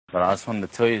But I just wanted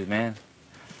to tell you, man,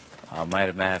 I made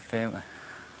a mad family.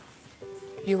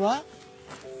 You what?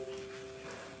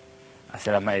 I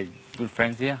said I made good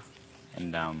friends here,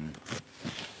 and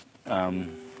you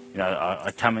know,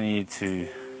 I come in here to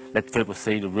let people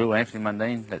see the real Anthony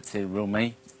Mundine, let see the real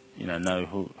me. You know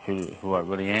who I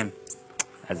really am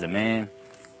as a man,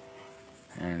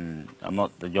 and I'm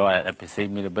not the guy that they perceive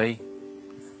me to be.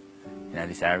 You know,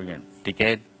 this arrogant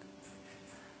dickhead,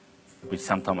 which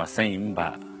sometimes I seem,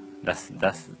 but that's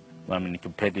when I'm in a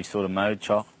competitive sort of mode,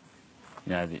 Choc.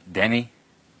 You know, Danny.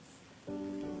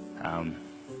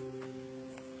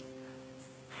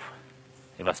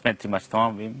 If I spent too much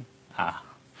time with him,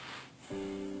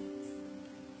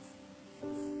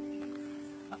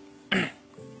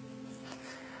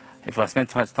 if I spent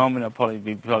too much time with him, I'd probably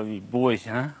be boys,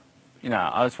 you know. You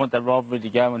know, I just want that rivalry to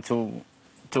go until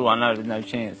I know there's no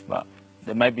chance. But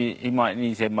there may be, he might in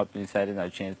his head might be say there's no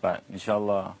chance, but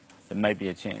inshallah there may be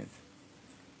a chance.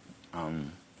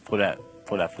 For that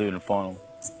third and final,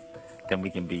 then we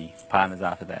can be partners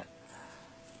after that.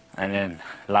 And then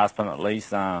last but not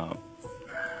least,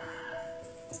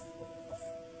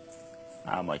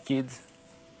 my kids.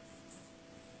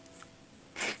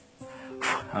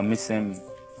 I miss them.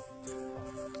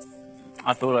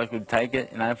 I thought I could take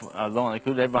it, you know, as long as I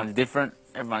could. Everyone's different.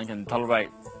 Everyone can tolerate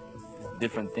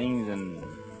different things,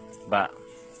 but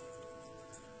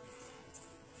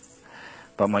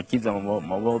my kids are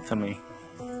my world to me.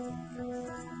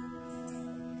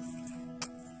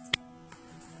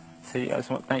 See, I just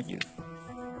want to thank you.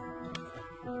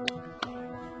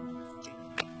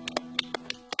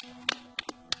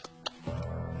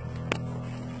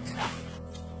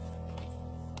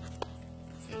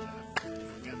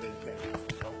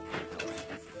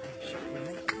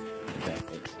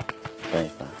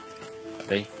 Thanks, man.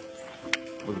 Hey,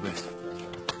 All the best.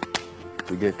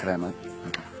 We did try, mate.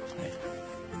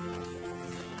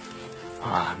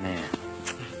 Ah, man.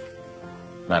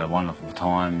 We had a wonderful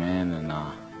time, man, and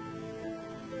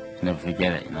never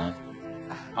forget it, you know.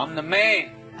 I'm the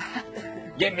man.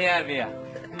 Get me out of here.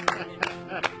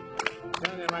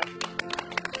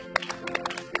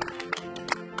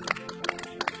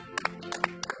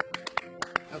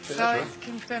 So it's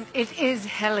confirmed. It is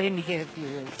hell in here,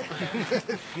 viewers.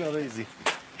 Not easy.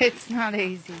 It's not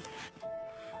easy.